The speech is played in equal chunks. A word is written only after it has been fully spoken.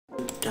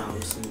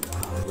5,000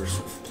 hours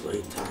of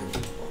playtime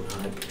on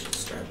hypixel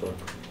skyblock.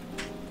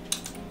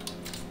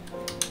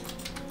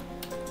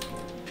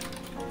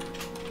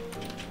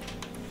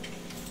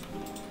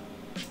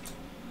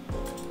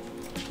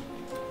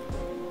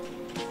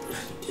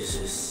 This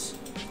is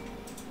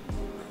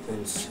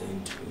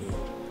insane to me.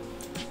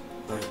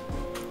 Like,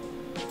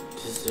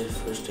 this is the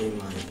first game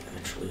I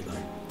actually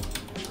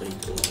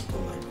played a lot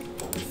on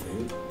one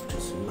thing, which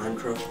is in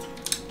Minecraft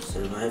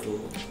survival.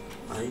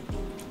 I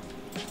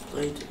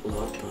played a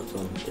lot but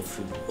on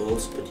different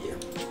worlds, but yeah.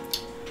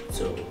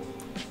 So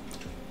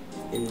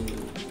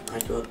I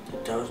got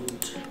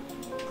 1,000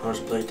 hours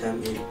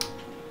playtime in a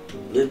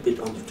little bit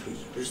under 2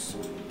 years.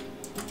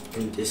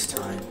 And this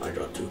time I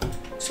got to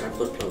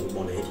skyblock level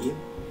 180.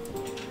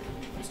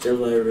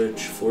 Still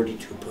average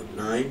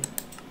 42.9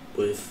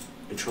 with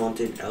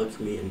enchanting,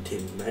 alchemy and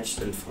tin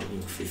matched and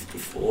farming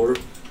 54.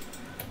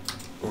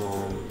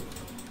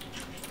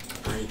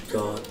 I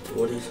got,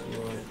 what is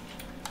my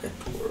net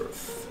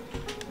worth?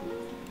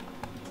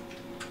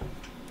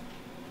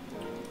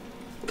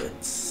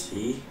 Let's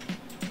see.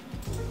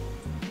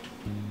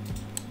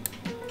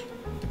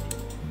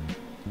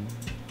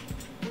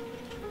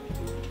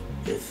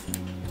 With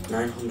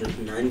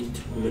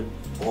 992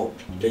 well,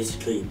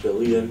 basically a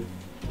billion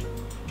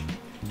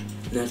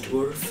net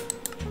worth.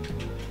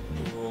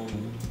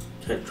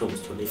 Cat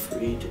comes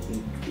 23,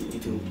 didn't really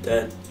do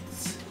that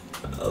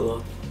a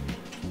lot.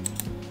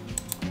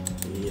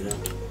 Yeah,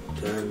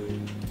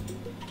 then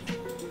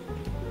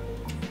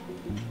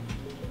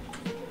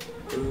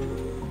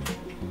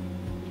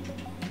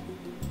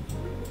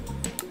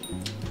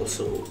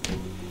also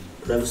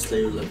Rev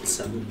Slayer level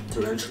 7,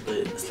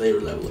 Tarantula Slayer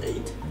level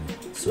 8,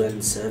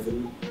 Sven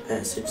 7,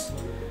 6,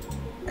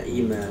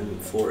 E-Man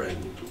 4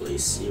 and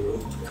Blaze 0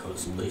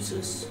 because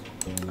Blazes,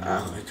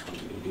 I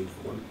can't even do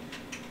that one.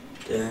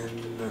 Then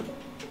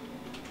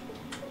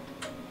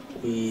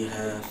we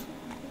have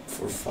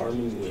for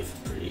farming we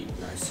have a pretty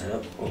nice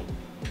setup. Oh,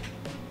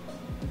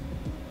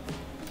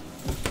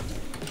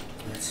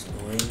 that's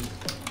annoying.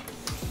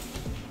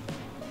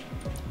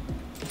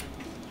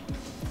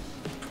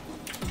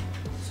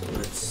 So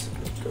let's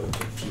go to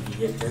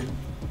PV again.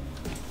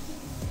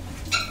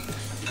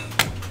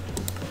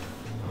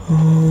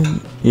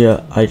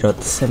 Yeah, I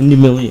got 70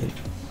 million.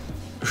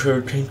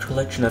 Sugarcane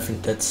collection, I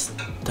think that's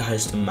the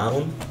highest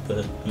amount,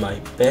 but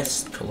my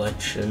best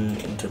collection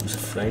in terms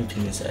of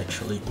ranking is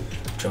actually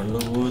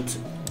Jungle.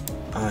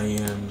 I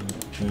am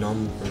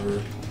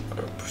number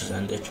or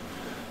percentage.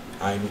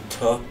 I'm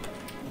top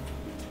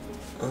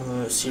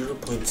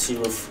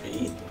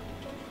 0.03,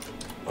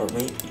 or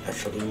maybe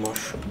actually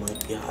mushroom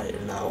might be higher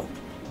now.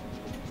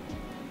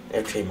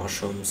 Okay,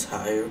 mushroom's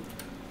higher,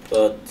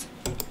 but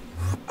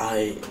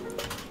I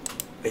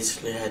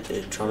basically had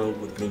the channel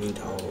with meaning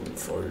down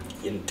for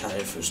the entire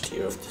first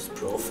year of this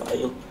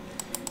profile,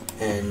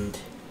 and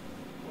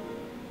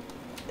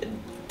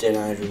then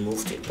I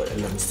removed it,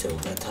 and I'm still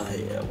that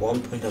high. At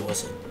one point I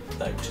was at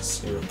like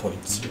just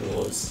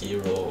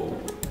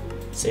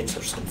 0.006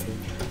 or something.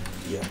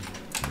 Yeah,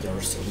 there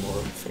are still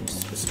more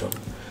things to stop.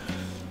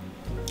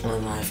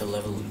 And I have a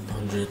level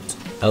 100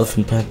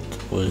 elephant pet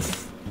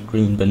with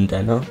green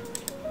bandana.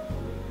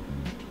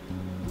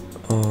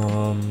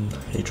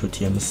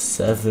 HOTM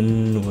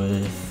 7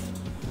 with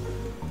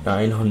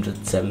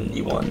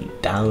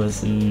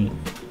 971,000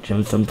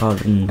 gemstone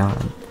powder, not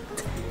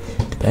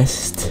the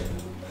best.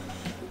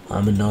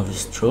 I'm a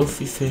novice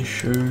trophy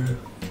fisher.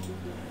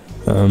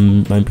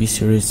 My B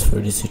series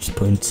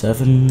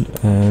 36.7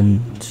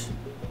 and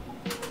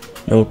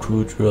no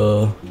crew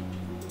draw.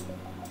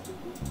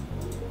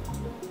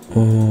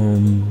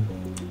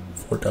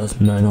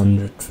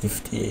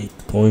 4,958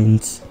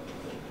 points.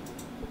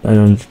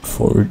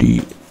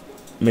 940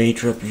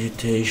 mage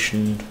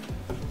reputation,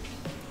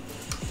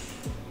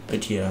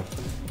 but yeah.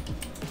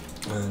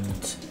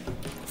 And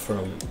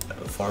from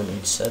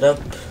farming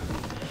setup,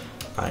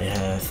 I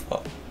have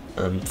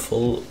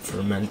full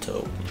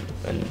fermento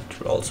and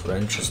also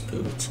rancher's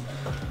boots,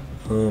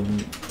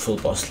 full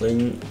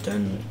bustling.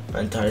 Then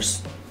my entire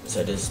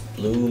set is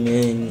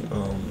blooming.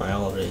 I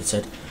already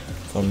said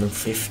farming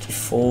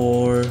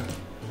 54,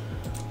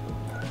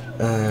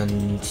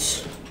 and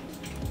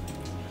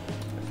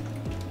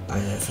I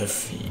have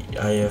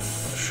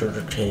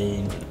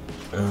sugarcane,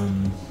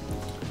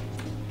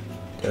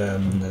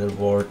 nether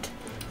wart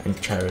and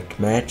carrot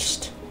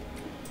matched.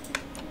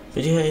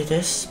 But yeah, it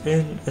has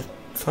been a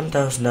fun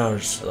 1,000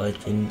 hours.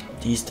 Like in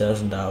these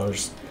 1,000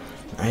 hours,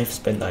 I have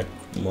spent like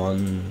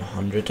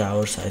 100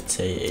 hours, I'd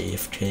say,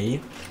 AFK,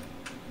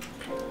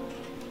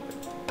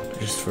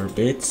 just for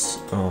bits.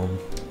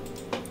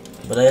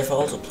 But I have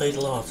also played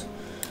a lot,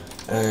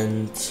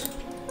 and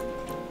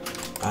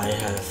I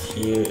have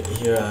here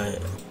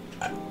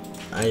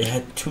I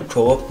had 2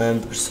 co-op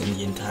members in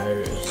the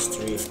entire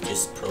history of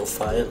this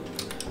profile,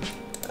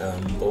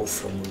 both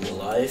from real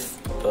life.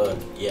 But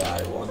yeah,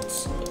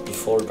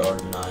 before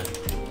Garden I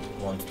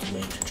wanted to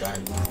make a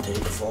giant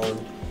potato farm.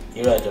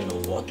 Here I don't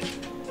know what,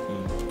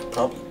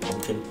 probably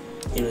pumpkin.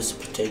 Here is a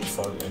potato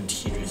farm, and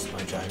here is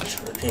my giant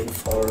sugarcane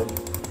farm.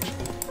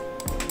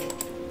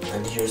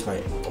 And here's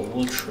my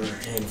old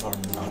sugarcane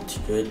farm, not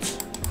good.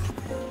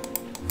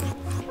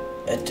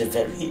 At the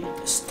very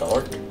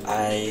start,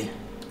 I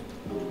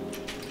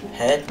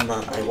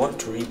want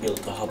to rebuild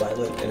the hub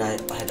island, and I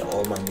had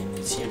all my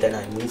minions here. Then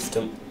I moved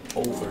them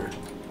over,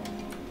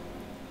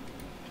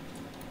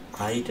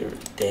 either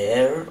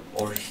there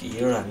or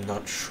here, I'm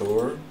not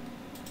sure.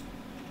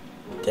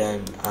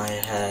 Then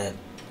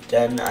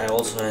I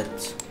also had,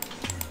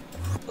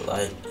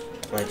 like,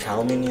 my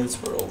cow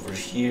minions were over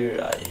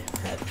here.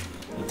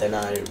 Then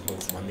I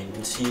moved my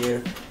minions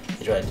here.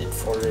 Here I did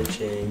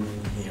foraging.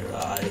 Here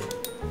I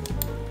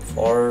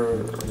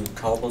farmed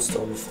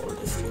cobblestone for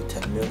the free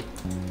 10 mil.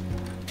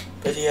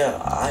 But yeah,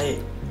 I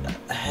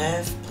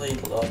have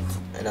played a lot,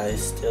 and I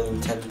still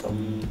intend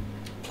on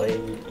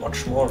playing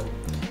much more.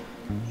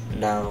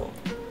 Now,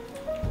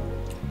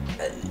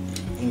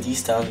 in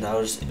these down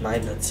hours, it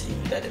might not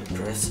seem that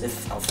impressive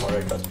how far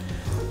I got,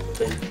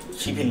 but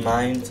keep in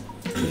mind,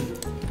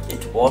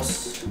 it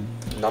was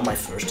not my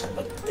first time,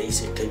 but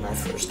basically my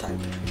first time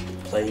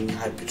playing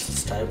hypixel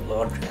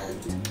skyblock,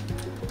 and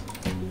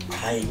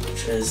I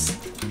just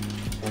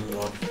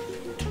unlocked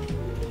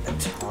a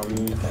ton,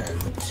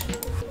 and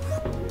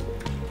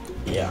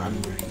yeah,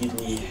 I'm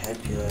really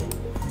happy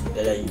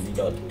that I even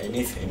got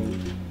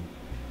anything.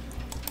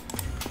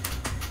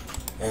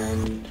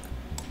 And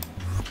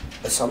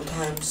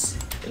sometimes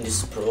in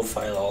this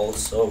profile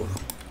also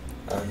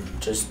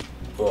just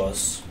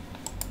was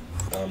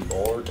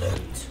bored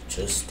and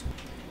just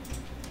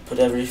put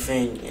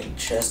everything in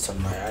chests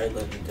on my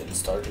island and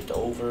started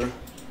over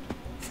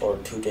for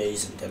 2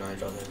 days, and then I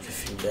got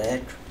everything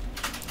back.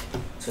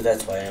 So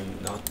that's why I'm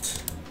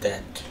not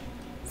that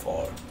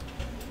far.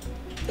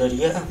 But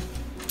yeah,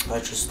 I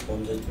just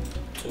wanted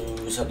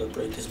to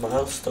celebrate this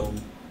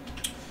milestone.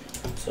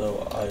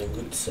 So I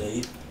would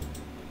say,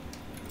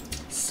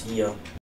 see ya.